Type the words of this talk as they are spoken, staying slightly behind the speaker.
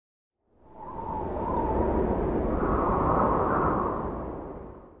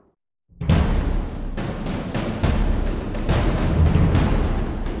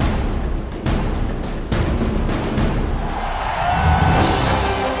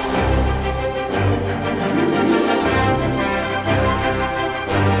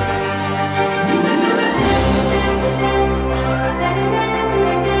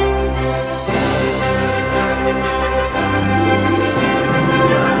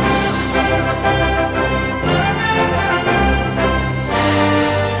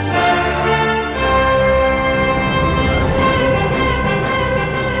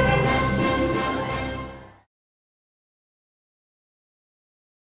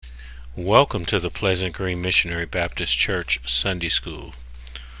Welcome to the Pleasant Green Missionary Baptist Church Sunday School.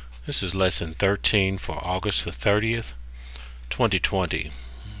 This is lesson 13 for August the 30th, 2020.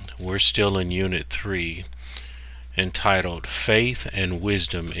 We're still in Unit 3, entitled Faith and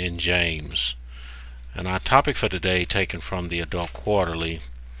Wisdom in James. And our topic for today, taken from the Adult Quarterly,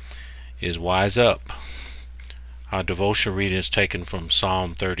 is Wise Up. Our devotion reading is taken from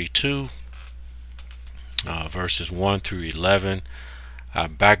Psalm 32, verses 1 through 11. Our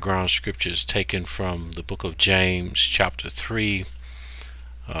background scripture is taken from the book of James, chapter 3,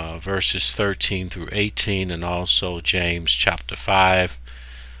 verses 13 through 18, and also James, chapter 5,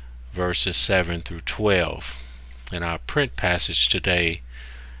 verses 7 through 12. And our print passage today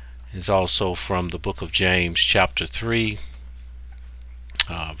is also from the book of James, chapter 3,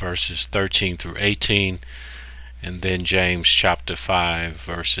 verses 13 through 18, and then James, chapter 5,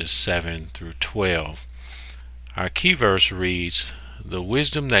 verses 7 through 12. Our key verse reads, "The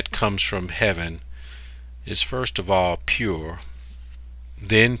wisdom that comes from heaven is first of all pure,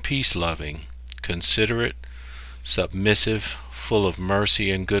 then peace-loving, considerate, submissive, full of mercy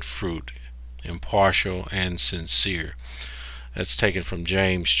and good fruit, impartial and sincere." That's taken from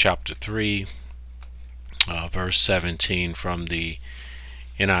James chapter 3, verse 17 from the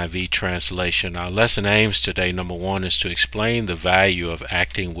NIV translation. Our lesson aims today, number one, is to explain the value of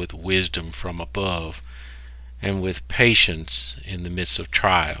acting with wisdom from above and with patience in the midst of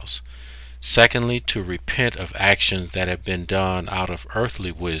trials. Secondly, to repent of actions that have been done out of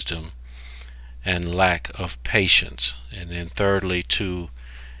earthly wisdom and lack of patience. And then thirdly, to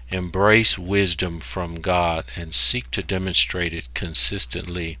embrace wisdom from God and seek to demonstrate it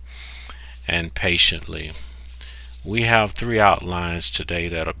consistently and patiently. We have three outlines today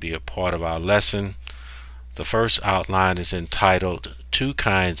that'll be a part of our lesson. The first outline is entitled Two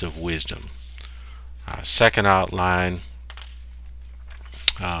Kinds of Wisdom. Our second outline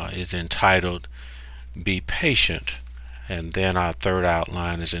is entitled Be Patient, and then our third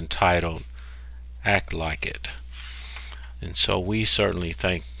outline is entitled Act Like It. And so we certainly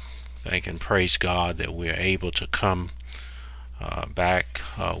thank and praise God that we are able to come back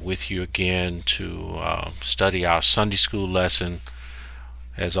with you again to study our Sunday school lesson.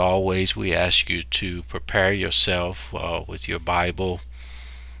 As always, we ask you to prepare yourself with your Bible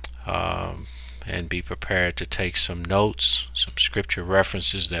and be prepared to take some notes, some scripture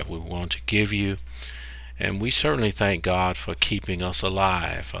references that we want to give you. And we certainly thank God for keeping us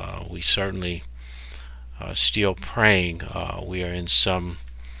alive. We certainly still praying. We are in some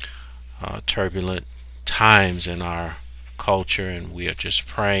turbulent times in our culture, and we are just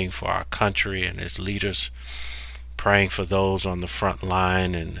praying for our country and its leaders, praying for those on the front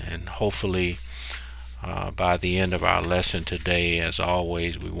line, and hopefully by the end of our lesson today, as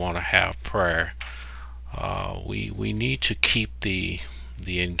always, we want to have prayer. We need to keep the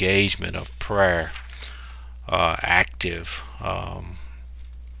engagement of prayer active,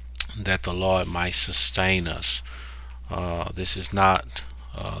 that the Lord might sustain us. This is not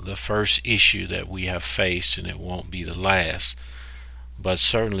the first issue that we have faced, and it won't be the last, but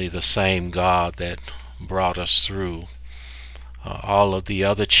certainly the same God that brought us through all of the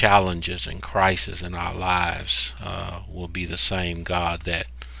other challenges and crises in our lives will be the same God that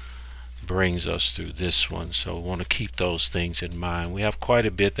brings us through this one. So we want to keep those things in mind. We have quite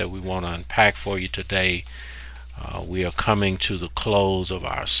a bit that we want to unpack for you today. We are coming to the close of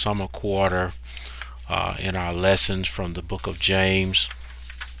our summer quarter in our lessons from the book of James,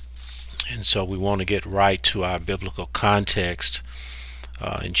 and so we want to get right to our biblical context.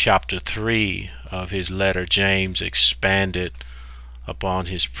 In chapter 3 of his letter, James expanded upon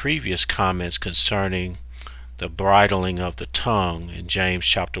his previous comments concerning the bridling of the tongue in James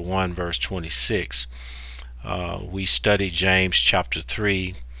chapter 1 verse 26. We studied James chapter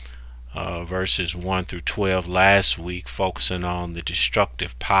 3 verses 1 through 12 last week, focusing on the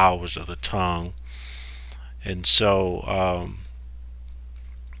destructive powers of the tongue. And so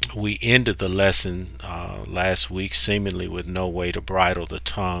we ended the lesson last week seemingly with no way to bridle the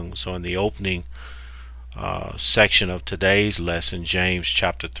tongue. So in the opening section of today's lesson, James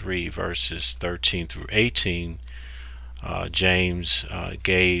chapter 3 verses 13 through 18, James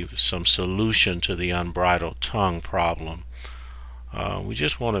gave some solution to the unbridled tongue problem. We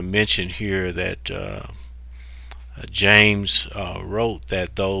just want to mention here that James wrote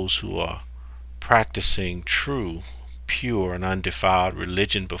that those who are practicing true, pure, and undefiled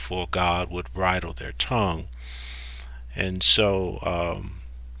religion before God would bridle their tongue. And so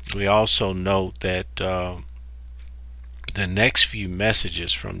we also note that the next few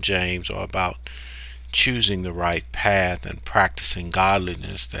messages from James are about choosing the right path and practicing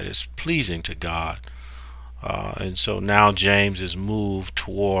godliness that is pleasing to God. And so now James is moved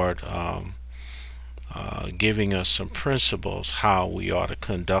toward giving us some principles how we ought to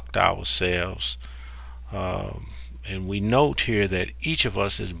conduct ourselves. And we note here that each of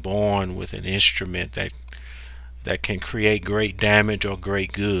us is born with an instrument that can create great damage or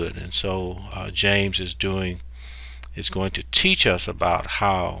great good. And so James is going to teach us about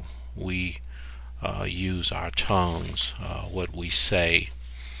how we use our tongues, what we say.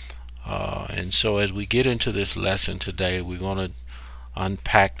 And so as we get into this lesson today, we're going to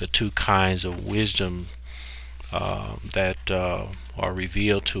unpack the two kinds of wisdom that are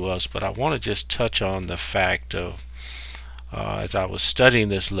revealed to us. But I want to just touch on the fact of, as I was studying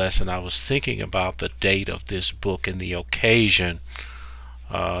this lesson, I was thinking about the date of this book and the occasion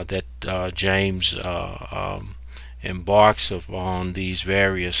that James embarks upon these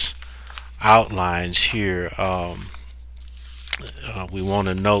various outlines here. We want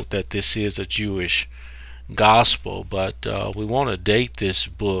to note that this is a Jewish gospel, but we want to date this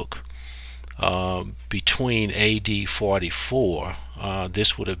book between AD 44.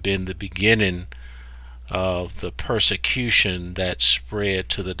 This would have been the beginning of the persecution that spread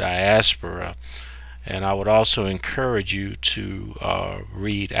to the diaspora. And I would also encourage you to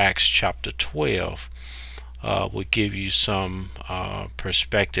read Acts chapter 12. Would give you some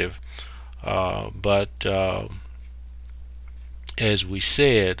perspective. But as we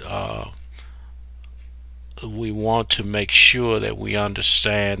said, we want to make sure that we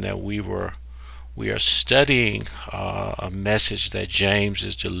understand that we are studying a message that James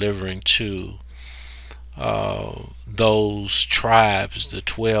is delivering to those tribes, the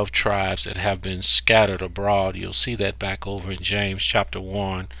 12 tribes that have been scattered abroad. You'll see that back over in James chapter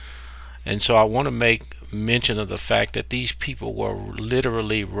 1. And so I want to make mention of the fact that these people were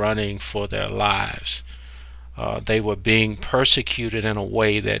literally running for their lives. They were being persecuted in a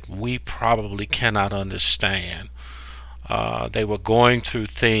way that we probably cannot understand. They were going through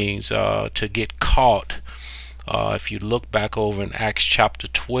things to get caught. If you look back over in Acts chapter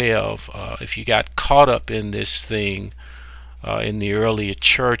 12, if you got caught up in this thing in the earlier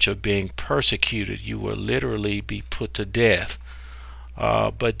church of being persecuted, you will literally be put to death.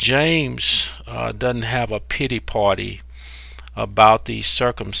 But James doesn't have a pity party about these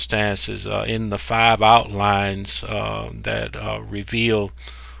circumstances. In the 5 outlines that reveal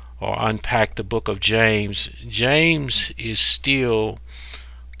or unpack the book of James, James is still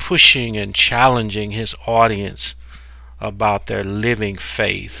pushing and challenging his audience about their living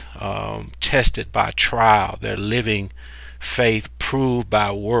faith, tested by trial, their living faith proved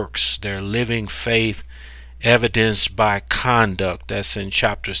by works, their living faith evidenced by conduct. That's in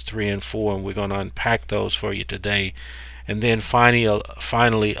chapters 3 and 4, and we're going to unpack those for you today. And then finally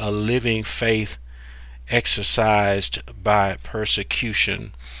a living faith exercised by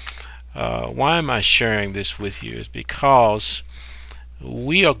persecution. Why am I sharing this with you? Is because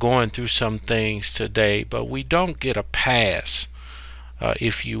we are going through some things today, but we don't get a pass,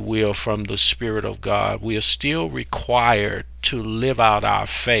 if you will, from the Spirit of God. We are still required to live out our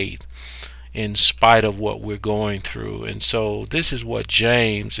faith in spite of what we're going through. And so this is what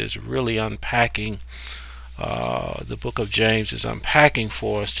James is really unpacking. The book of James is unpacking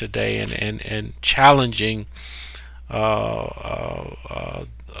for us today and challenging the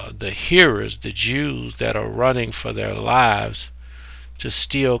hearers, the Jews that are running for their lives, to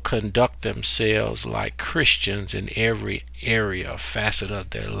still conduct themselves like Christians in every area, facet of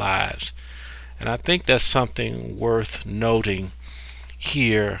their lives. And I think that's something worth noting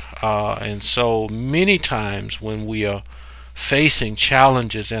here. And so many times when we are facing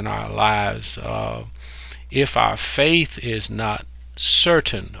challenges in our lives, if our faith is not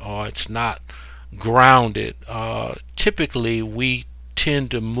certain or it's not grounded, typically we tend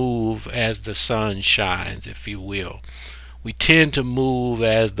to move as the sun shines, if you will. We tend to move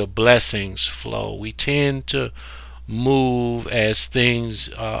as the blessings flow. We tend to move as things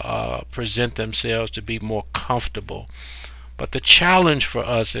present themselves to be more comfortable. But the challenge for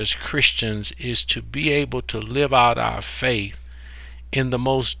us as Christians is to be able to live out our faith in the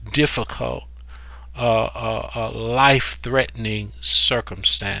most difficult, life-threatening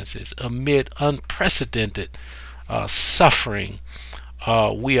circumstances, amid unprecedented suffering.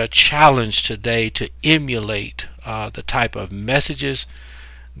 We are challenged today to emulate the type of messages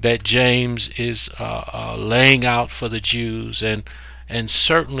that James is laying out for the Jews, and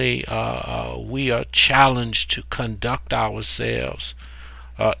certainly we are challenged to conduct ourselves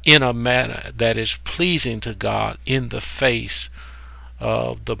in a manner that is pleasing to God in the face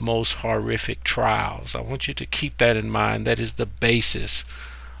of the most horrific trials. I want you to keep that in mind. That is the basis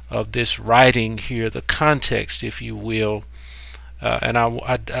of this writing here, the context, if you will, And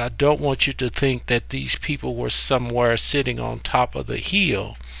I don't want you to think that these people were somewhere sitting on top of the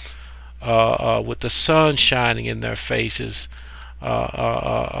hill with the sun shining in their faces.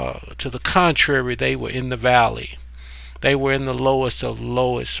 To the contrary, they were in the valley. They were in the lowest of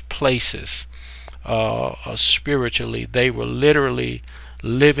lowest places spiritually. They were literally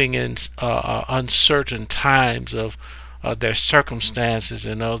living in uncertain times of their circumstances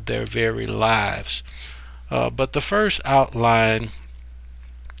and of their very lives. But the first outline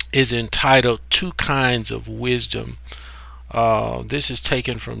is entitled Two Kinds of Wisdom. This is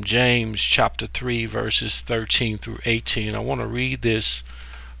taken from James chapter 3 verses 13 through 18. I want to read this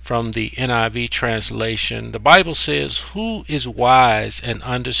from the NIV translation. The Bible says, "Who is wise and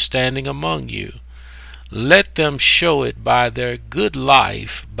understanding among you? Let them show it by their good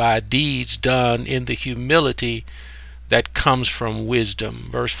life, by deeds done in the humility that comes from wisdom."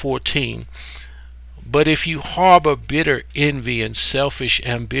 Verse 14. "But if you harbor bitter envy and selfish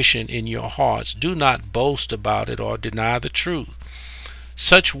ambition in your hearts, do not boast about it or deny the truth.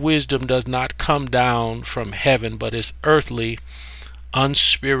 Such wisdom does not come down from heaven, but is earthly,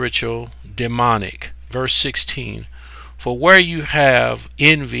 unspiritual, demonic." Verse 16. "For where you have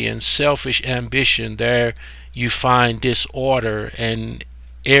envy and selfish ambition, there you find disorder and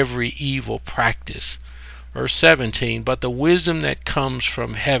every evil practice." Verse 17. "But the wisdom that comes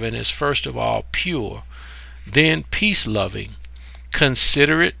from heaven is first of all pure, then peace-loving,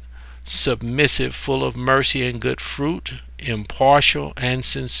 considerate, submissive, full of mercy and good fruit, impartial and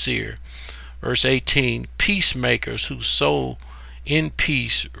sincere." Verse 18. "Peacemakers who sow in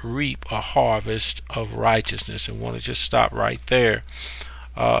peace reap a harvest of righteousness." And want to just stop right there.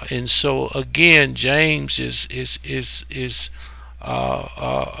 And so again, James is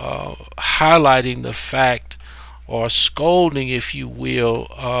highlighting the fact, or scolding, if you will,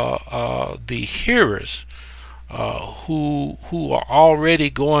 the hearers who are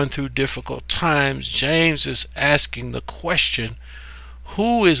already going through difficult times. James is asking the question,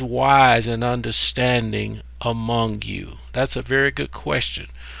 who is wise and understanding among you? That's a very good question.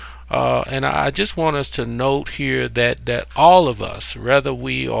 And I just want us to note here that all of us, whether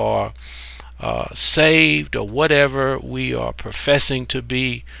we are saved or whatever we are professing to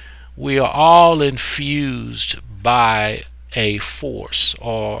be, we are all infused by a force,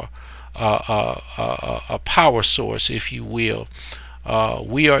 or a power source, if you will.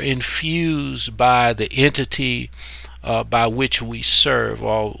 We are infused by the entity by which we serve,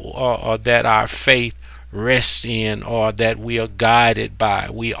 or that our faith rests in, or that we are guided by.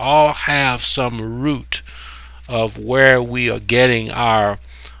 We all have some root of where we are getting our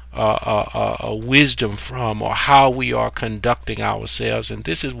wisdom from, or how we are conducting ourselves. And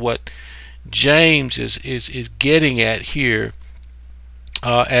this is what James is getting at here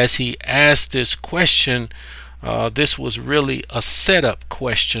as he asked this question. This was really a setup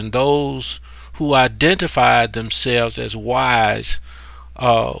question. Those who identified themselves as wise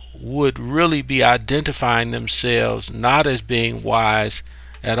would really be identifying themselves not as being wise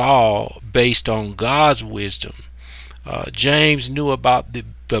at all, based on God's wisdom. James knew about the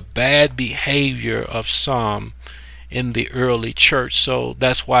bad behavior of some in the early church, so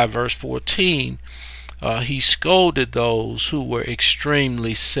that's why verse 14, he scolded those who were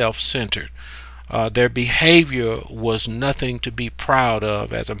extremely self-centered. Their behavior was nothing to be proud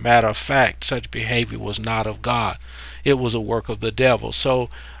of. As a matter of fact, such behavior was not of God. It was a work of the devil. So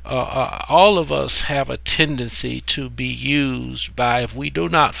all of us have a tendency to be used by, if we do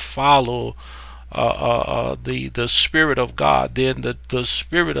not follow the Spirit of God, then the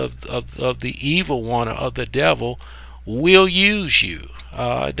spirit of the evil one, or of the devil, will use you.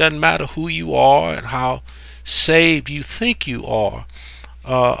 It doesn't matter who you are and how saved you think you are.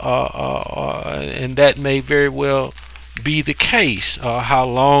 And that may very well be the case, how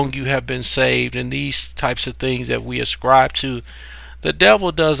long you have been saved, and these types of things that we ascribe to. The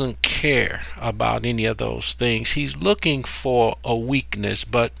devil doesn't care about any of those things. He's looking for a weakness.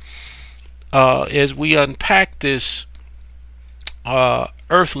 But as we unpack this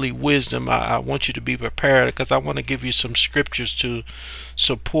earthly wisdom, I want you to be prepared, because I want to give you some scriptures to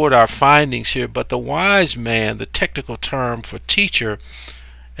support our findings here. But the wise man, the technical term for teacher,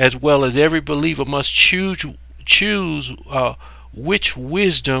 as well as every believer, must choose which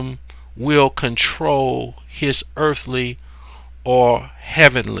wisdom will control his earthly or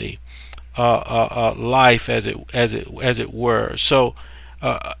heavenly life, as it were. So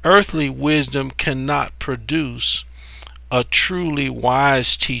earthly wisdom cannot produce a truly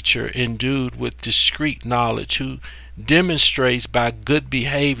wise teacher endued with discreet knowledge, who demonstrates by good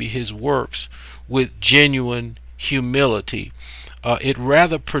behavior his works with genuine humility. It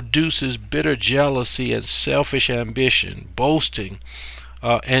rather produces bitter jealousy and selfish ambition, boasting,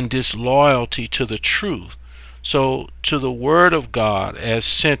 and disloyalty to the truth. So, to the Word of God as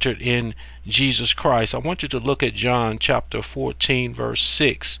centered in Jesus Christ. I want you to look at John chapter 14, verse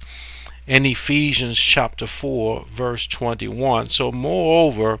 6, and Ephesians chapter 4, verse 21. So,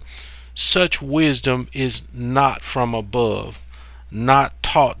 moreover, such wisdom is not from above, not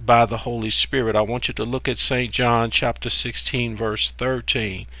taught by the Holy Spirit. I want you to look at St. John chapter 16, verse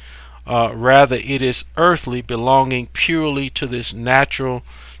 13. Rather, it is earthly, belonging purely to this natural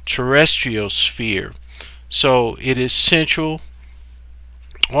terrestrial sphere. So it is sensual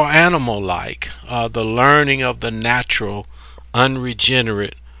or animal-like, the learning of the natural,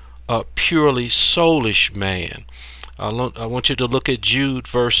 unregenerate, purely soulish man. I want you to look at Jude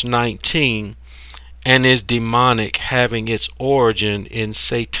verse 19, and is demonic, having its origin in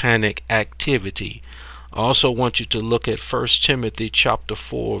satanic activity. I also want you to look at 1 Timothy chapter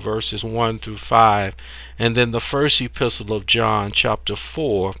 4 verses 1 through 5, and then the first epistle of John chapter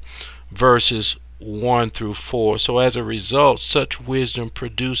 4 verses 1 through 4. So as a result, such wisdom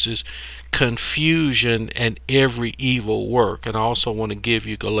produces confusion and every evil work. And I also want to give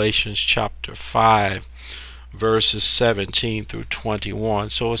you Galatians chapter 5 verses 17 through 21.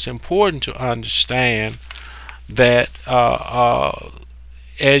 So it's important to understand that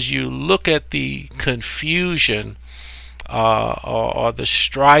as you look at the confusion or the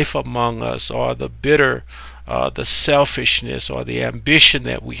strife among us, or the bitter, the selfishness or the ambition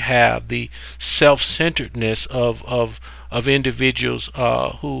that we have, the self-centeredness of individuals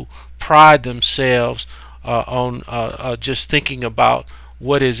who pride themselves on just thinking about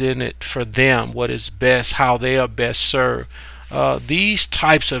what is in it for them, what is best, how they are best served. These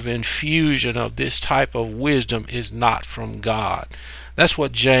types of infusion of this type of wisdom is not from God. That's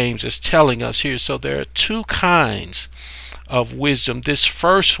what James is telling us here. So there are two kinds of wisdom. This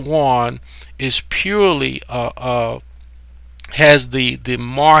first one is purely has the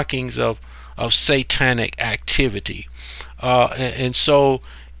markings of satanic activity, and so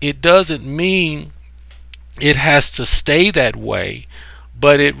it doesn't mean it has to stay that way,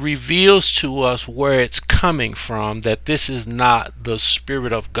 but it reveals to us where it's coming from, that this is not the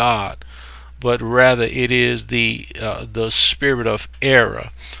Spirit of God, but rather it is the spirit of error.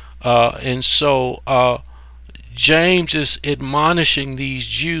 And so James is admonishing these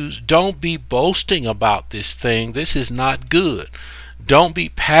Jews, don't be boasting about this thing. This is not good. Don't be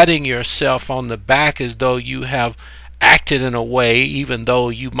patting yourself on the back as though you have acted in a way, even though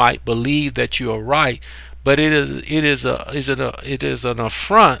you might believe that you are right. But it is an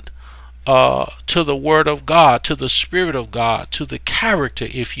affront to the Word of God, to the Spirit of God, to the character,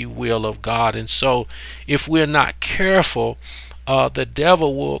 if you will, of God. And so if we're not careful, the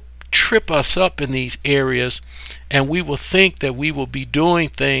devil will trip us up in these areas, and we will think that we will be doing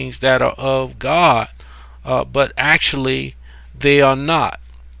things that are of God, but actually they are not.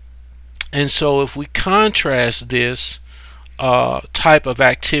 And so if we contrast this type of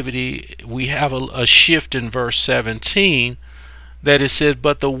activity, we have a shift in verse 17, that it says,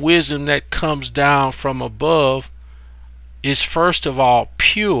 but the wisdom that comes down from above is first of all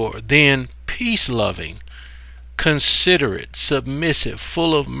pure, then peace-loving, considerate, submissive,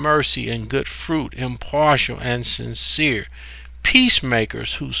 full of mercy and good fruit, impartial and sincere,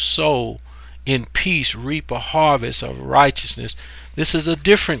 peacemakers who sow in peace reap a harvest of righteousness. This is a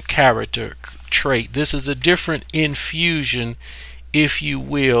different character trait. This is a different infusion, if you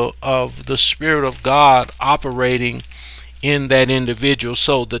will, of the Spirit of God operating in that individual.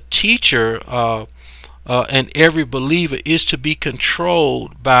 So the teacher and every believer is to be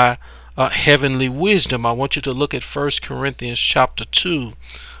controlled by heavenly wisdom. I want you to look at 1 Corinthians chapter 2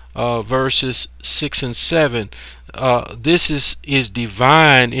 verses 6 and 7. This is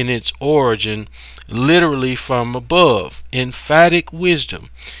divine in its origin, literally from above. Emphatic wisdom.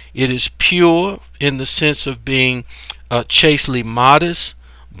 It is pure in the sense of being chastely modest,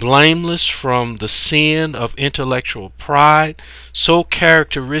 blameless from the sin of intellectual pride, so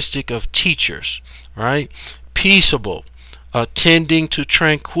characteristic of teachers, right? Peaceable, tending to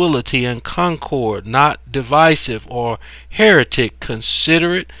tranquility and concord, not divisive or heretic,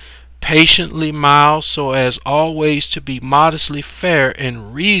 considerate, patiently mild, so as always to be modestly fair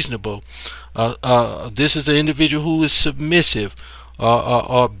and reasonable. This is the individual who is submissive,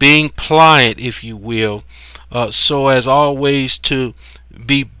 or being pliant, if you will, so as always to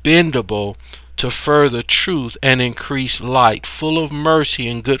be bendable to further truth and increase light, full of mercy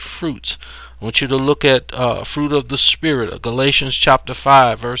and good fruits. I want you to look at fruit of the Spirit, Galatians chapter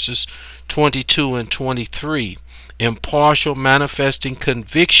 5 verses 22 and 23. impartial, manifesting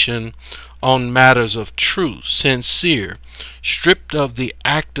conviction on matters of truth, sincere, stripped of the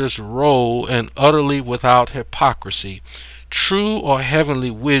actor's role and utterly without hypocrisy. True or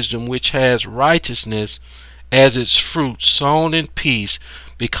heavenly wisdom which has righteousness as its fruit, sown in peace,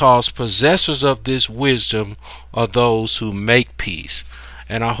 because possessors of this wisdom are those who make peace.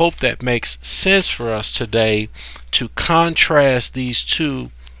 And I hope that makes sense for us today to contrast these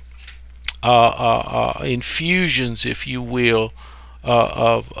two infusions, if you will,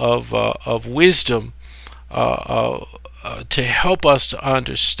 of wisdom, to help us to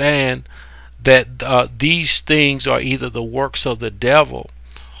understand that these things are either the works of the devil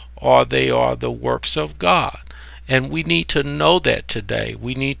or they are the works of God. And we need to know that today.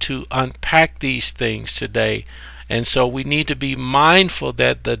 We need to unpack these things today. And so we need to be mindful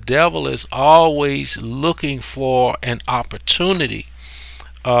that the devil is always looking for an opportunity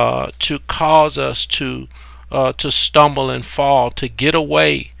to cause us to stumble and fall, to get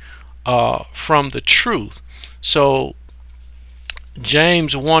away from the truth. So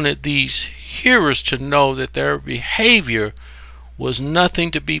James wanted these hearers to know that their behavior was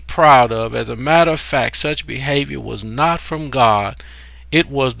nothing to be proud of. As a matter of fact, such behavior was not from God. It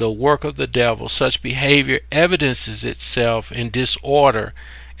was the work of the devil. Such behavior evidences itself in disorder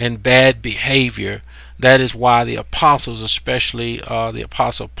and bad behavior. That is why the apostles, especially the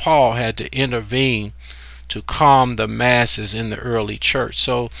apostle Paul, had to intervene to calm the masses in the early church.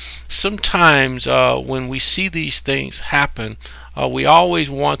 So sometimes when we see these things happen, we always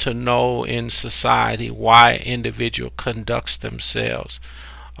want to know in society why an individual conducts themselves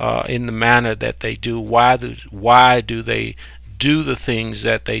in the manner that they do. Why do they do the things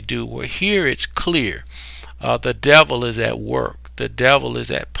that they do? Well, here it's clear. The devil is at work. The devil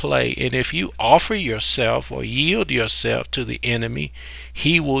is at play. And if you offer yourself or yield yourself to the enemy,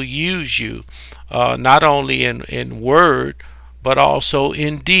 he will use you not only in word but also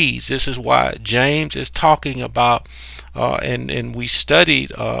in deeds. This is why James is talking about and we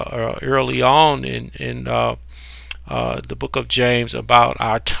studied early on in the book of James about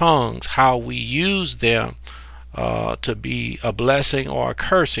our tongues, how we use them to be a blessing or a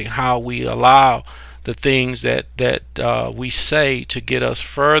cursing, how we allow the things that we say to get us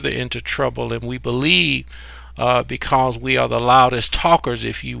further into trouble. And we believe because we are the loudest talkers,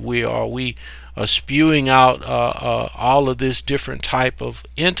 if you will, or we are spewing out all of this different type of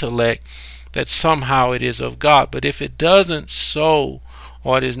intellect, that somehow it is of God. But if it doesn't sow,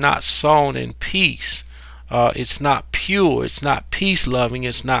 or it is not sown in peace, it's not pure, it's not peace loving,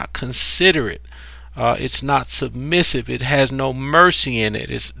 it's not considerate, it's not submissive, it has no mercy in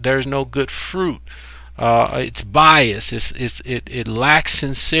it, there's no good fruit, it's biased, it lacks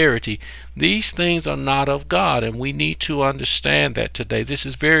sincerity. These things are not of God, and we need to understand that today. This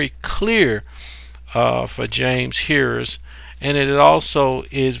is very clear for James' hearers, and it also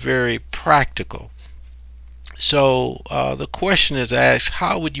is very practical. So the question is asked,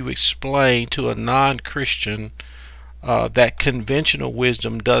 how would you explain to a non-Christian that conventional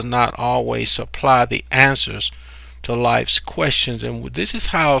wisdom does not always supply the answers to life's questions? And this is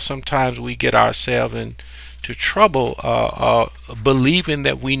how sometimes we get ourselves into trouble, believing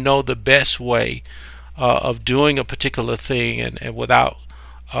that we know the best way of doing a particular thing, and without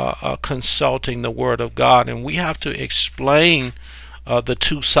consulting the Word of God. And we have to explain the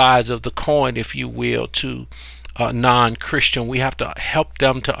two sides of the coin, if you will, to a non-Christian. We have to help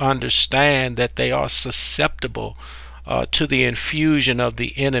them to understand that they are susceptible to the infusion of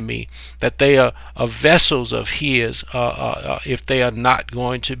the enemy, that they are vessels of his if they are not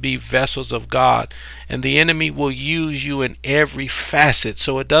going to be vessels of God. And the enemy will use you in every facet.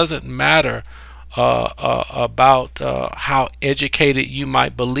 So it doesn't matter about how educated you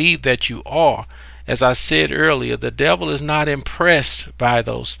might believe that you are. As I said earlier, the devil is not impressed by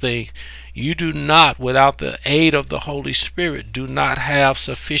those things. You do not, without the aid of the Holy Spirit, do not have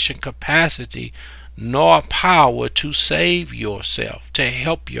sufficient capacity nor power to save yourself, to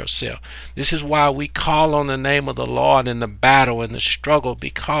help yourself. This is why we call on the name of the Lord in the battle and the struggle,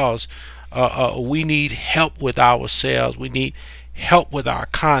 because we need help with ourselves. We need help with our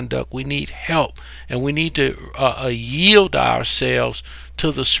conduct. We need help, and we need to yield ourselves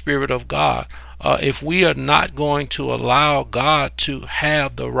to the Spirit of God. If we are not going to allow God to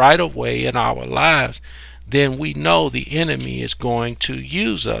have the right of way in our lives, then we know the enemy is going to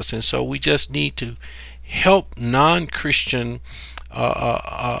use us. And so we just need to help non-Christian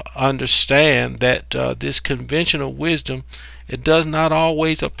understand that this conventional wisdom, it does not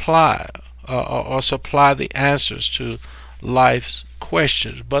always apply or supply the answers to life's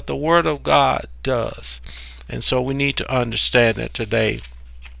questions, but the Word of God does. And so we need to understand that today.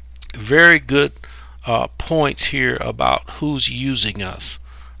 Very good points here about who's using us,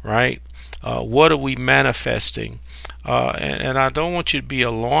 right? What are we manifesting? And I don't want you to be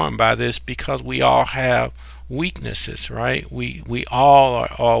alarmed by this, because we all have weaknesses, right? We all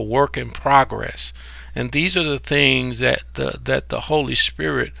are a work in progress, and these are the things that the Holy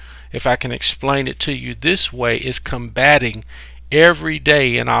Spirit, if I can explain it to you this way, is combating every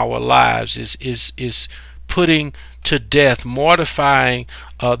day in our lives, is putting to death, mortifying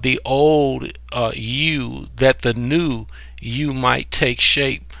the old you, that the new you might take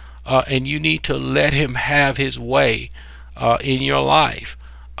shape. And you need to let him have his way in your life.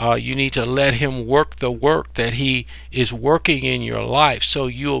 You need to let him work the work that he is working in your life, so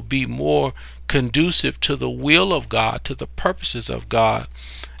you'll be more conducive to the will of God, to the purposes of God,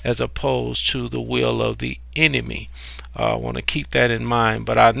 as opposed to the will of the enemy. I want to keep that in mind.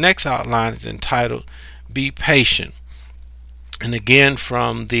 But our next outline is entitled Be Patient. And again,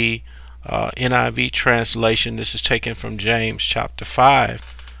 from the NIV translation, this is taken from James chapter 5,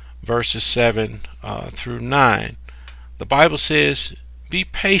 verses 7 through 9. The Bible says, "Be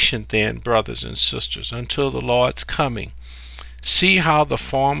patient then, brothers and sisters, until the Lord's coming. See how the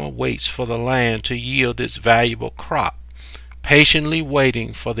farmer waits for the land to yield its valuable crop, patiently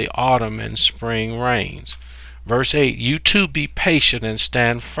waiting for the autumn and spring rains." Verse 8, "You too be patient and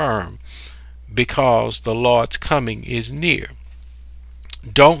stand firm, because the Lord's coming is near.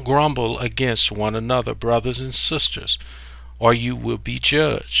 Don't grumble against one another, brothers and sisters, or you will be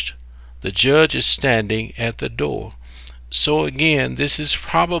judged. The judge is standing at the door." So again, this is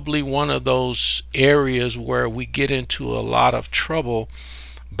probably one of those areas where we get into a lot of trouble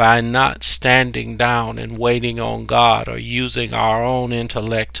by not standing down and waiting on God, or using our own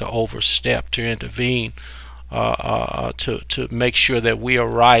intellect to overstep, to intervene, to make sure that we are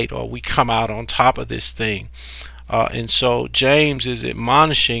right, or we come out on top of this thing. And so James is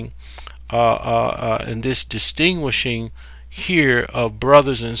admonishing and this distinguishing here of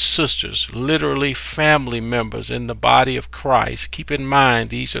brothers and sisters, literally family members in the body of Christ. Keep in mind,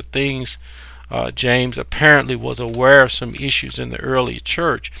 these are things James apparently was aware of some issues in the early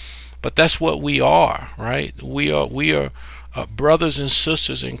church, but that's what we are, right? We are brothers and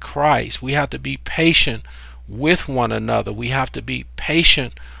sisters in Christ. We have to be patient with one another. We have to be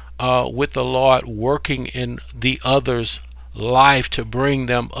patient with the Lord working in the other's life to bring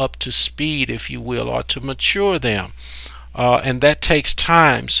them up to speed, if you will, or to mature them. And that takes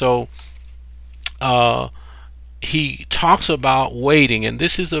time. So he talks about waiting, and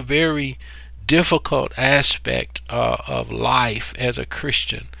this is a very difficult aspect of life as a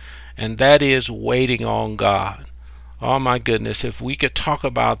Christian, and that is waiting on God. Oh my goodness, if we could talk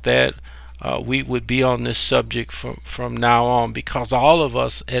about that, we would be on this subject from now on, because all of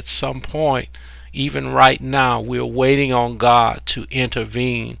us at some point, even right now, we're waiting on God to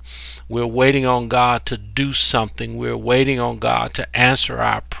intervene. We're waiting on God to do something. We're waiting on God to answer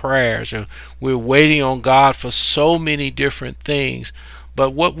our prayers. And we're waiting on God for so many different things.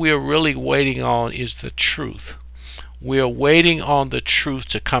 But what we're really waiting on is the truth. We're waiting on the truth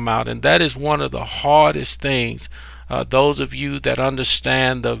to come out. And that is one of the hardest things. Those of you that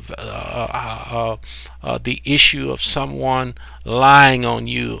understand the issue of someone lying on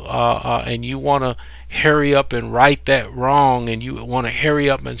you, and you want to hurry up and right that wrong, and you want to hurry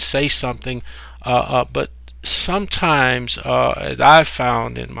up and say something, but sometimes, as I've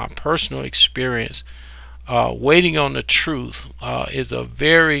found in my personal experience, waiting on the truth is a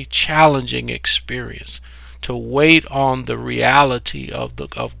very challenging experience. To wait on the reality of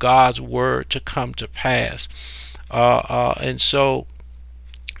God's word to come to pass. And so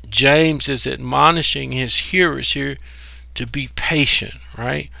James is admonishing his hearers here to be patient,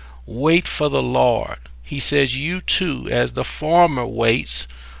 right? Wait for the Lord. He says, you too, as the farmer waits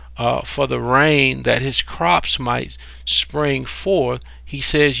for the rain that his crops might spring forth, he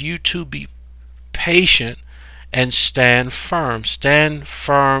says, you too be patient and stand firm. Stand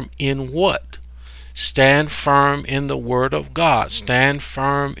firm in what? Stand firm in the Word of God. Stand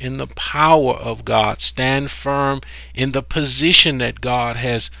firm in the power of God. Stand firm in the position that God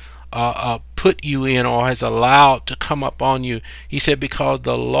has put you in, or has allowed to come upon you. He said, because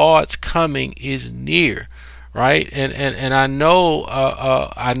the Lord's coming is near, right? And I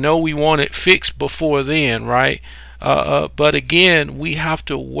know we want it fixed before then, right? But again, we have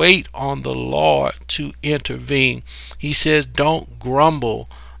to wait on the Lord to intervene. He says, don't grumble.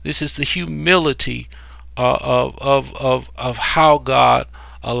 This is the humility of how God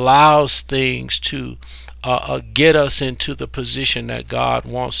allows things to get us into the position that God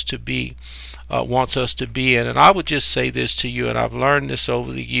wants us to be in. And I would just say this to you, and I've learned this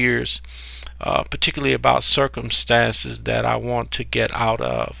over the years, particularly about circumstances that I want to get out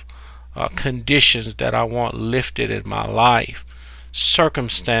of. conditions that I want lifted in my life,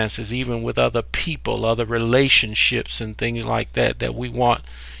 circumstances, even with other people, other relationships and things like that, that we want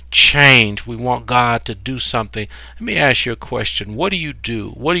change. We want God to do something. Let me ask you a question. What do you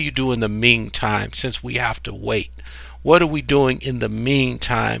do? What do you do in the meantime, since we have to wait? What are we doing in the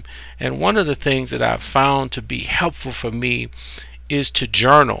meantime? And one of the things that I've found to be helpful for me is to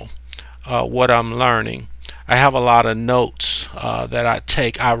journal what I'm learning. I have a lot of notes that I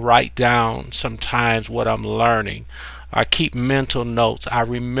take. I write down sometimes what I'm learning. I keep mental notes. I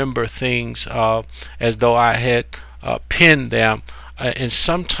remember things as though I had penned them. And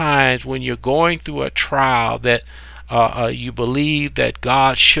sometimes when you're going through a trial that you believe that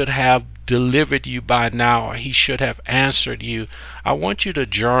God should have delivered you by now, or he should have answered you, I want you to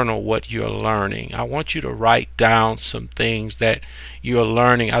journal what you're learning. I want you to write down some things that you're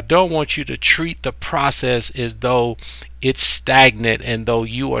learning. I don't want you to treat the process as though it's stagnant, and though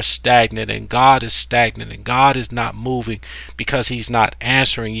you are stagnant and God is stagnant and God is not moving because he's not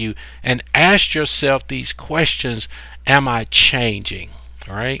answering you. And ask yourself these questions. Am I changing?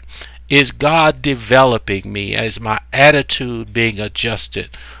 All right. Is God developing me? Is my attitude being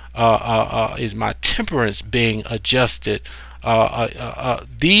adjusted? Is my temperance being adjusted?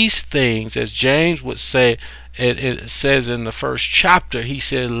 These things, as James would say, it says in the first chapter, he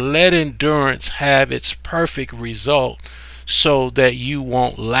said, let endurance have its perfect result, so that you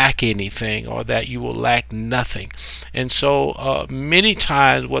won't lack anything, or that you will lack nothing. And so many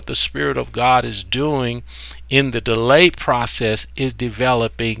times what the Spirit of God is doing in the delay process is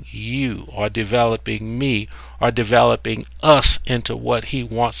developing you, or developing me, or developing us into what he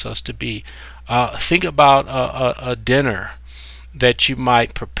wants us to be. Think about a dinner that you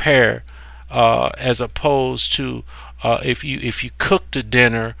might prepare, as opposed to if you cooked a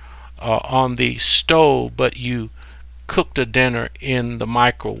dinner on the stove, but you cooked a dinner in the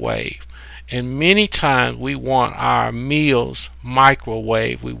microwave. And many times we want our meals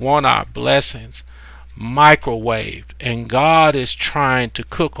microwave. We want our blessings microwaved. And God is trying to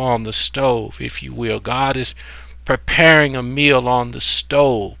cook on the stove, if you will. God is preparing a meal on the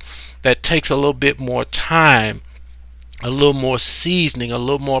stove that takes a little bit more time, a little more seasoning, a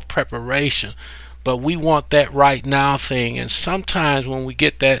little more preparation. But we want that right now thing. And sometimes when we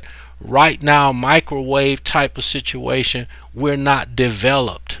get that right now microwave type of situation, we're not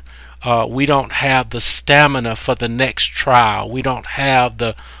developed. We don't have the stamina for the next trial. We don't have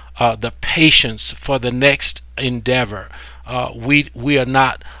the patience for the next endeavor. We are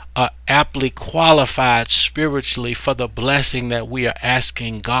not aptly qualified spiritually for the blessing that we are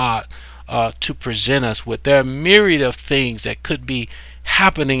asking God to present us with. There are a myriad of things that could be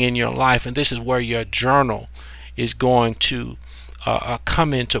happening in your life, and this is where your journal is going to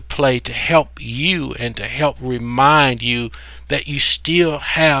come into play to help you and to help remind you that you still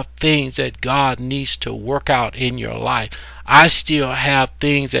have things that God needs to work out in your life. I still have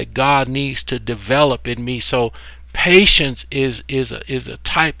things that God needs to develop in me. So patience is a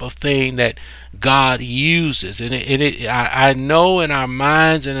type of thing that God uses, and I know in our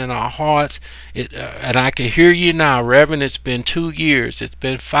minds and in our hearts, and I can hear you now, Reverend. It's been 2 years, it's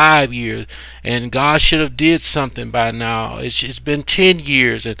been 5 years, and God should have did something by now. It's been 10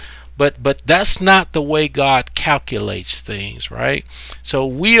 years, and but that's not the way God calculates things, right? So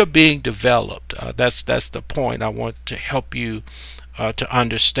we are being developed. That's the point I want to help you to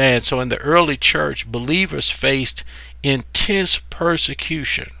understand. So in the early church, believers faced intense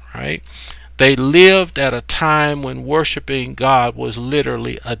persecution, right? They lived at a time when worshiping God was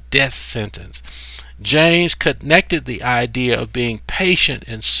literally a death sentence. James connected the idea of being patient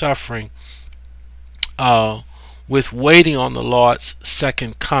in suffering with waiting on the Lord's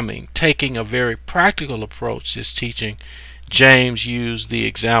second coming. Taking a very practical approach to his teaching, James used the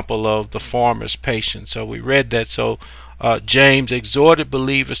example of the farmer's patience. So we read that. So James exhorted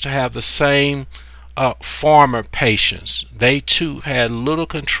believers to have the same farmer patience. They too had little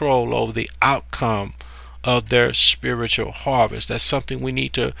control over the outcome of their spiritual harvest. That's something we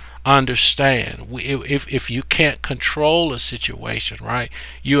need to understand. If you can't control a situation, right?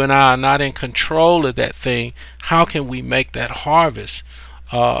 You and I are not in control of that thing. How can we make that harvest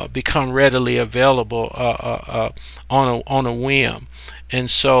become readily available on a whim? And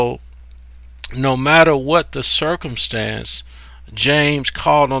so no matter what the circumstance, James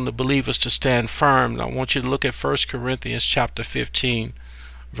called on the believers to stand firm. And I want you to look at 1 Corinthians chapter 15,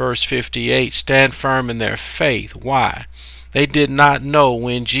 verse 58. Stand firm in their faith. Why? They did not know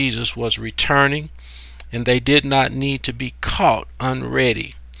when Jesus was returning, and they did not need to be caught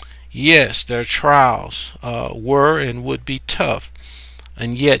unready. Yes, their trials were and would be tough,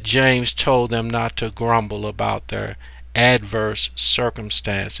 and yet James told them not to grumble about their adverse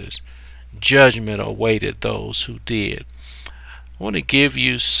circumstances. judgment awaited those who did. I want to give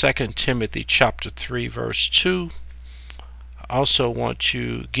you 2 Timothy chapter 3 verse 2. I also want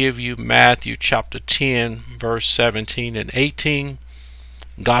to give you Matthew chapter 10 verse 17 and 18,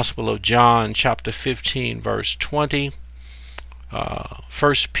 Gospel of John chapter 15 verse 20,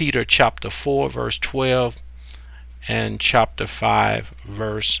 1 Peter chapter 4 verse 12, and chapter 5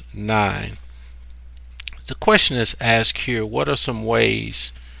 verse 9. The question is asked here, what are some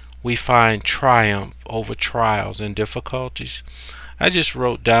ways we find triumph over trials and difficulties? I just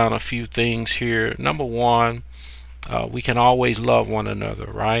wrote down a few things here. Number one, we can always love one another,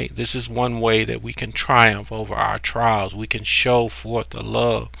 right? This is one way that we can triumph over our trials. We can show forth the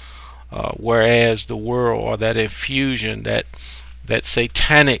love, whereas the world, or that infusion, that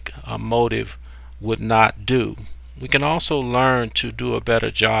satanic motive would not do. We can also learn to do a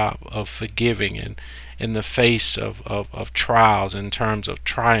better job of forgiving and in the face of trials in terms of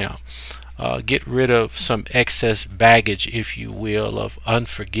triumph. Get rid of some excess baggage, if you will, of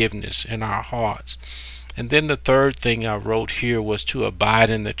unforgiveness in our hearts. And then the third thing I wrote here was to abide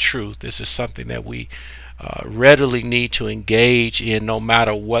in the truth. This is something that we readily need to engage in no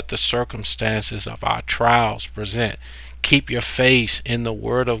matter what the circumstances of our trials present. Keep your face in the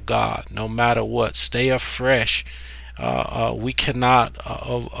Word of God no matter what. Stay afresh. We cannot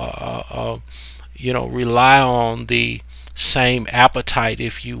rely on the same appetite,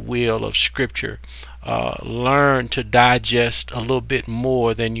 if you will, of Scripture. Learn to digest a little bit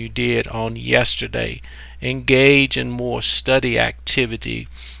more than you did on yesterday. Engage in more study activity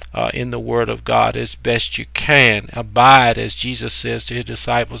in the Word of God as best you can. Abide, as Jesus says to his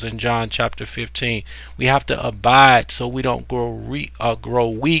disciples in John chapter 15. We have to abide so we don't grow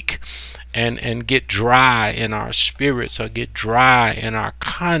weak and get dry in our spirits, or get dry in our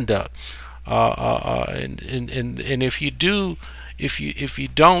conduct. And if you don't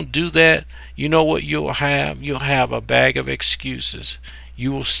do that, you know what you'll have? You'll have a bag of excuses.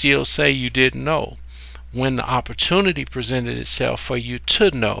 You will still say you didn't know. When the opportunity presented itself for you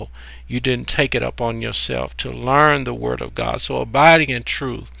to know, you didn't take it up on yourself to learn the Word of God. So abiding in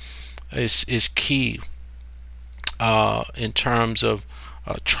truth is key in terms of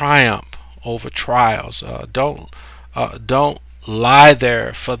triumph over trials. Don't lie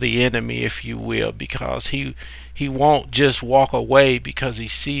there for the enemy, if you will, because he won't just walk away because he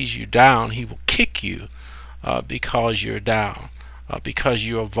sees you down. He will kick you because you're down, because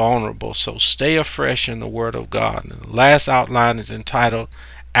you are vulnerable. So stay afresh in the Word of God. And the last outline is entitled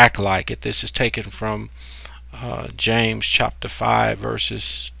Act Like It. This is taken from James chapter 5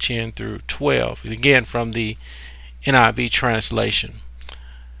 verses 10 through 12, and again from the NIV translation.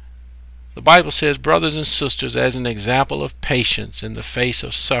 The Bible says, brothers and sisters, as an example of patience in the face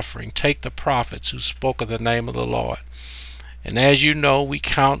of suffering, take the prophets who spoke of the name of the Lord. And as you know, we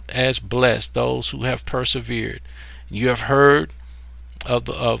count as blessed those who have persevered. You have heard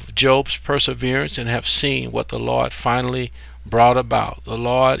of Job's perseverance and have seen what the Lord finally brought about. The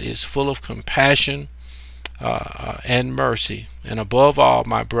Lord is full of compassion and mercy. And above all,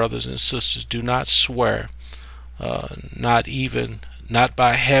 my brothers and sisters, do not swear, not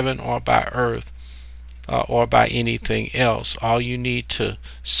by heaven or by earth or by anything else. All you need to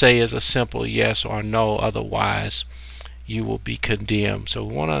say is a simple yes or no, otherwise you will be condemned. So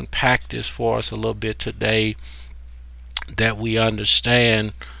we want to unpack this for us a little bit today, that we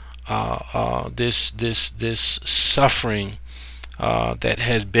understand this suffering that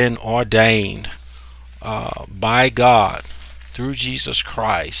has been ordained by God through Jesus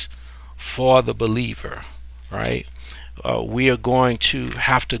Christ for the believer, right? We are going to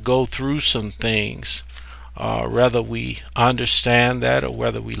have to go through some things, whether we understand that or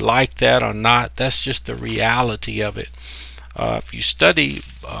whether we like that or not. That's just the reality of it. If you study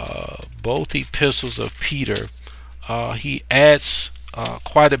both epistles of Peter, he adds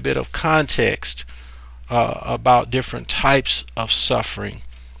quite a bit of context about different types of suffering.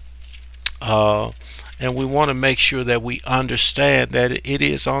 And we want to make sure that we understand that it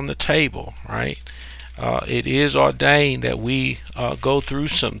is on the table, right? It is ordained that we go through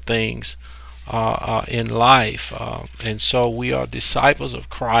some things in life, and so we are disciples of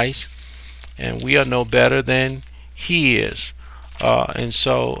Christ, and we are no better than He is, and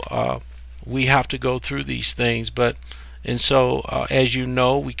so we have to go through these things. And so as you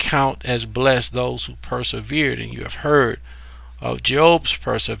know, we count as blessed those who persevered, and you have heard of Job's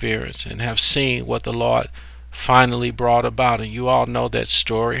perseverance and have seen what the Lord finally brought about. And you all know that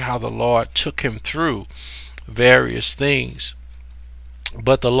story, how the Lord took him through various things,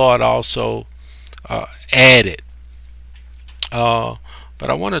 but the Lord also added. But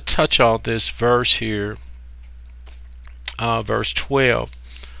I want to touch on this verse here, verse 12.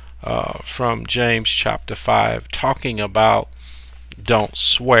 from James chapter 5, talking about don't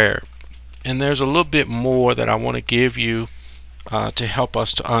swear. And there's a little bit more that I want to give you to help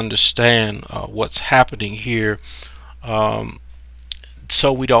us to understand what's happening here,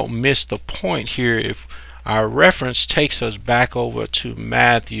 so we don't miss the point here. If our reference takes us back over to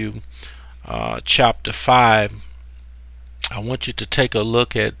Matthew chapter 5, I want you to take a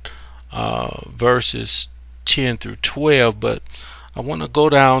look at verses 10 through 12, but I want to go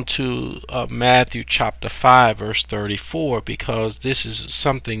down to Matthew chapter 5 verse 34, because this is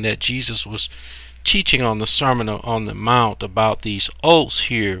something that Jesus was teaching on the Sermon on the Mount about these oaths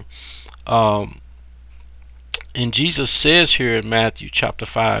here. And Jesus says here in Matthew chapter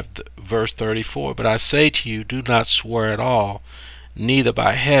 5 verse 34, "But I say to you, do not swear at all, neither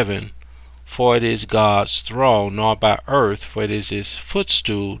by heaven, for it is God's throne, nor by earth, for it is his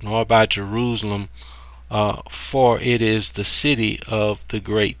footstool, nor by Jerusalem, for it is the city of the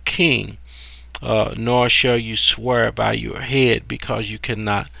great king. Nor shall you swear by your head, because you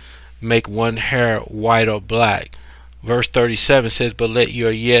cannot make one hair white or black." Verse 37 says, "But let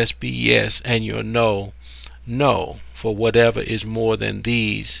your yes be yes, and your no, no, for whatever is more than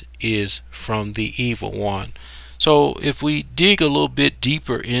these is from the evil one." So if we dig a little bit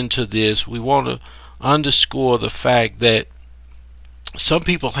deeper into this, we want to underscore the fact that some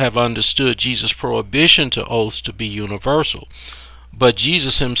people have understood Jesus' prohibition to oaths to be universal, but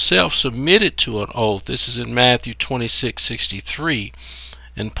Jesus himself submitted to an oath. This is in Matthew 26:63,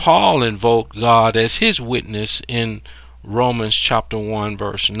 and Paul invoked God as his witness in Romans chapter 1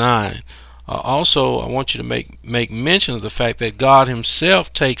 verse 9. Also, I want you to make mention of the fact that God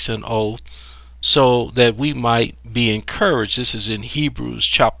himself takes an oath so that we might be encouraged. This is in Hebrews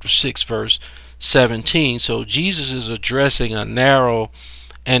chapter 6 verse 17. So Jesus is addressing a narrow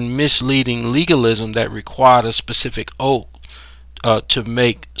and misleading legalism that required a specific oath to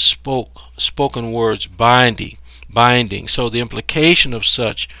make spoken words binding. So the implication of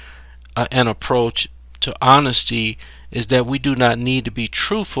such an approach to honesty is that we do not need to be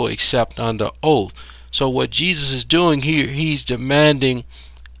truthful except under oath. So what Jesus is doing here, he's demanding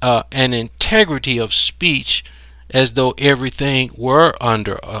an integrity of speech as though everything were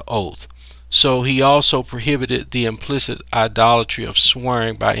under an oath. So he also prohibited the implicit idolatry of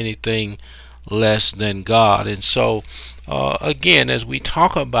swearing by anything less than God. And so again, as we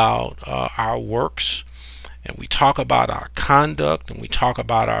talk about our works, and we talk about our conduct, and we talk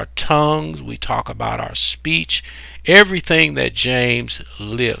about our tongues, we talk about our speech, everything that James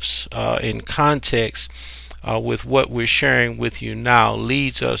lifts in context with what we're sharing with you now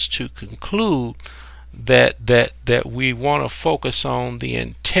leads us to conclude that we want to focus on the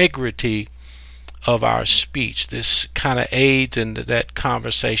integrity of our speech. This kind of aids into that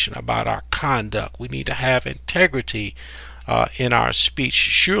conversation about our conduct. We need to have integrity in our speech.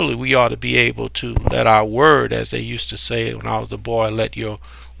 Surely we ought to be able to let our word, as they used to say when I was a boy, let your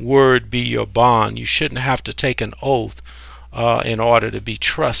word be your bond. You shouldn't have to take an oath in order to be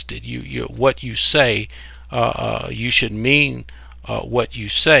trusted. What you say, you should mean what you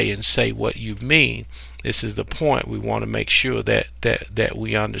say and say what you mean. This is the point we want to make sure that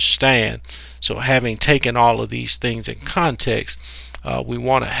we understand. So having taken all of these things in context, we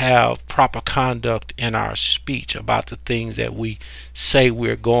want to have proper conduct in our speech about the things that we say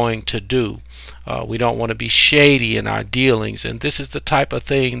we're going to do. We don't want to be shady in our dealings, and this is the type of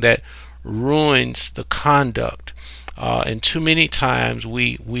thing that ruins the conduct. And too many times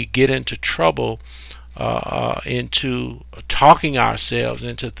we get into trouble, into talking ourselves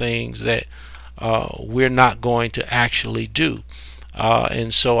into things that we're not going to actually do.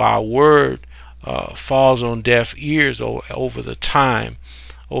 And so our word falls on deaf ears over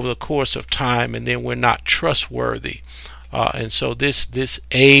the course of time, and then we're not trustworthy. And so this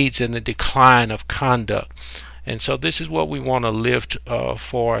aids in the decline of conduct. And so this is what we want to lift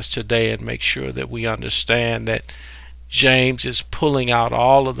for us today, and make sure that we understand that James is pulling out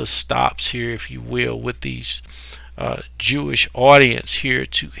all of the stops here, if you will, with these Jewish audience here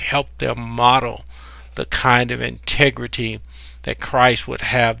to help them model the kind of integrity that Christ would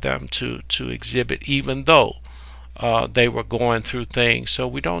have them to exhibit, even though they were going through things. So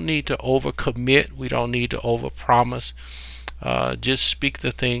we don't need to overcommit. We don't need to overpromise. Just speak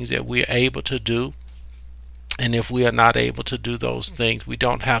the things that we are able to do. And if we are not able to do those things, we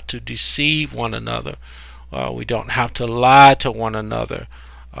don't have to deceive one another. We don't have to lie to one another.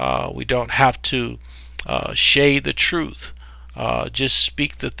 We don't have to shade the truth. Just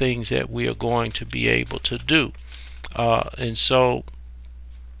speak the things that we are going to be able to do. And so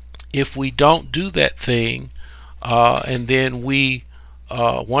if we don't do that thing, and then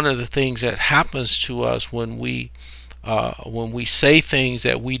one of the things that happens to us when we when we say things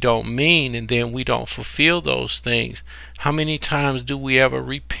that we don't mean and then we don't fulfill those things, how many times do we ever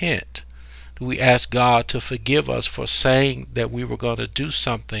repent? Do we ask God to forgive us for saying that we were going to do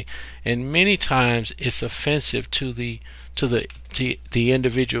something? And many times it's offensive to the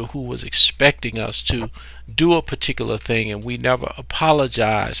individual who was expecting us to do a particular thing, and we never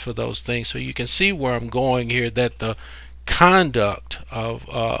apologize for those things. So you can see where I'm going here, that the conduct of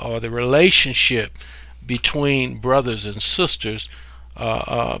or the relationship between brothers and sisters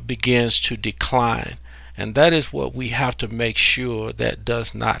begins to decline, and that is what we have to make sure that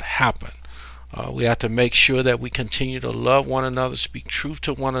does not happen. We have to make sure that we continue to love one another, speak truth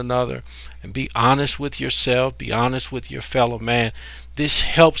to one another, and be honest with yourself, be honest with your fellow man. This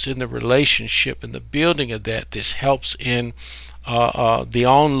helps in the relationship and the building of that. This helps in the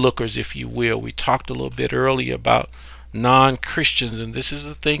onlookers, if you will. We talked a little bit earlier about non-Christians, and this is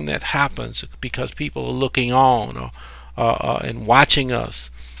the thing that happens because people are looking on and watching us.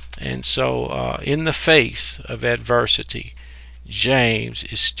 And so in the face of adversity, James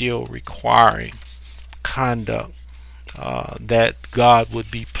is still requiring conduct that God would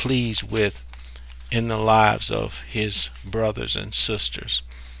be pleased with in the lives of his brothers and sisters.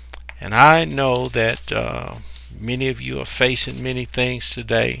 And I know that many of you are facing many things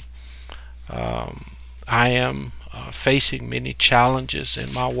today. I am facing many challenges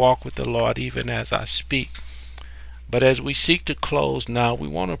in my walk with the Lord even as I speak. But as we seek to close now, we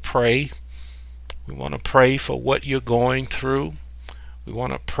want to pray. We want to pray for what you're going through. We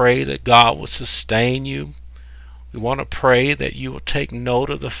want to pray that God will sustain you. We want to pray that you will take note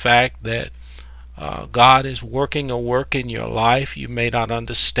of the fact that God is working a work in your life. You may not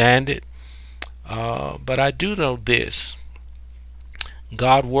understand it, but I do know this.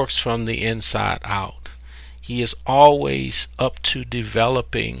 God works from the inside out. He is always up to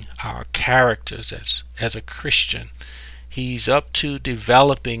developing our characters as a Christian. He's up to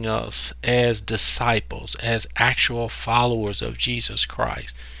developing us as disciples, as actual followers of Jesus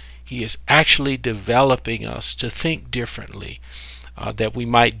Christ. He is actually developing us to think differently, that we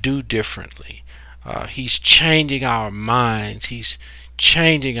might do differently. He's changing our minds. He's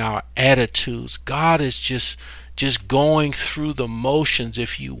changing our attitudes. God is just going through the motions,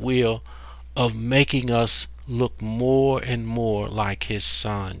 if you will, of making us look more and more like his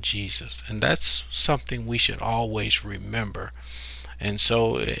son Jesus. And that's something we should always remember. And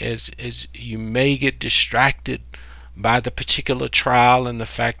so as you may get distracted by the particular trial and the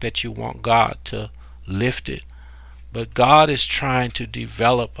fact that you want God to lift it, but God is trying to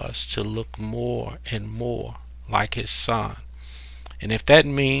develop us to look more and more like his son. And if that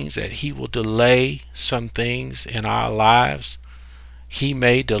means that he will delay some things in our lives, he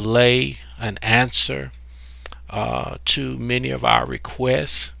may delay an answer to many of our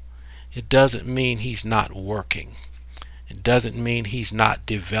requests, it doesn't mean he's not working. It doesn't mean he's not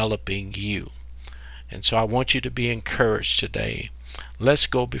developing you. And so I want you to be encouraged today. Let's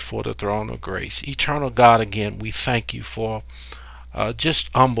go before the throne of grace. Eternal God, again, we thank you for just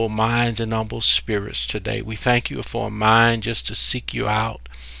humble minds and humble spirits today. We thank you for a mind just to seek you out.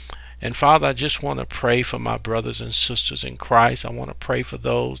 And Father, I just want to pray for my brothers and sisters in Christ. I want to pray for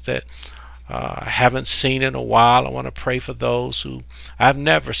those that I haven't seen in a while. I want to pray for those who I've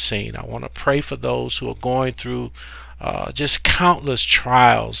never seen. I want to pray for those who are going through just countless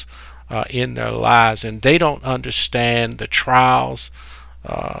trials in their lives, and they don't understand the trials.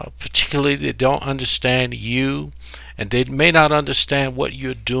 Particularly, they don't understand you, and they may not understand what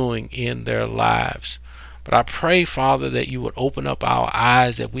you're doing in their lives. But I pray, Father, that you would open up our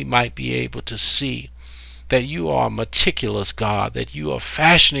eyes that we might be able to see that you are a meticulous God, that you are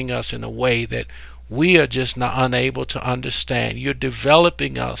fashioning us in a way that we are just not unable to understand. You're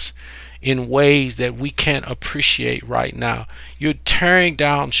developing us in ways that we can't appreciate right now. You're tearing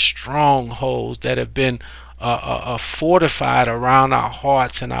down strongholds that have been fortified around our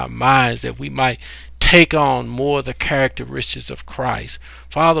hearts and our minds, that we might take on more of the characteristics of Christ.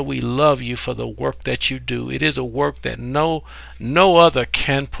 Father, we love you for the work that you do. It is a work that no other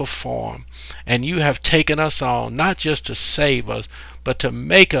can perform. And you have taken us on not just to save us, but to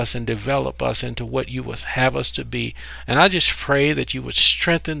make us and develop us into what you would have us to be. And I just pray that you would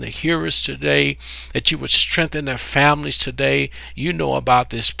strengthen the hearers today, that you would strengthen their families today. You know about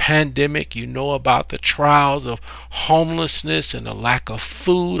this pandemic. You know about the trials of homelessness and a lack of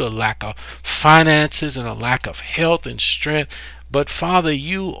food, a lack of finances, and a lack of health and strength. But Father,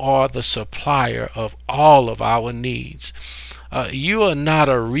 you are the supplier of all of our needs. You are not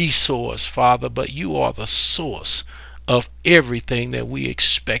a resource, Father, but you are the source of everything that we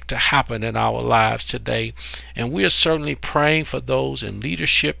expect to happen in our lives today. And we are certainly praying for those in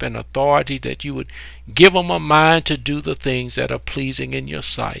leadership and authority, that you would give them a mind to do the things that are pleasing in your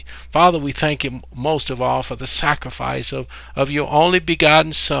sight. Father, we thank you most of all for the sacrifice of your only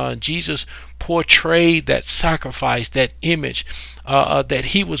begotten Son. Jesus portrayed that sacrifice, that image, that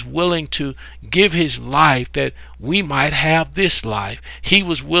he was willing to give his life that we might have this life. He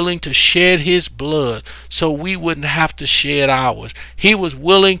was willing to shed his blood so we wouldn't have to shed ours. He was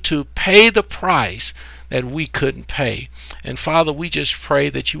willing to pay the price that we couldn't pay. And Father, we just pray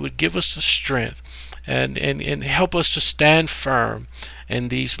that you would give us the strength and help us to stand firm in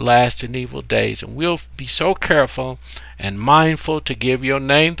these last and evil days. And we'll be so careful and mindful to give your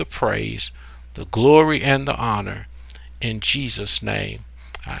name the praise, the glory, and the honor. In Jesus' name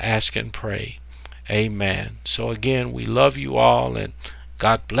I ask and pray. Amen. So again, we love you all, and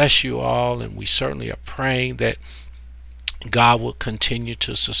God bless you all, and we certainly are praying that God will continue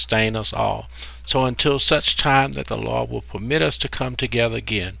to sustain us all. So until such time that the Lord will permit us to come together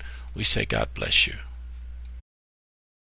again, we say God bless you.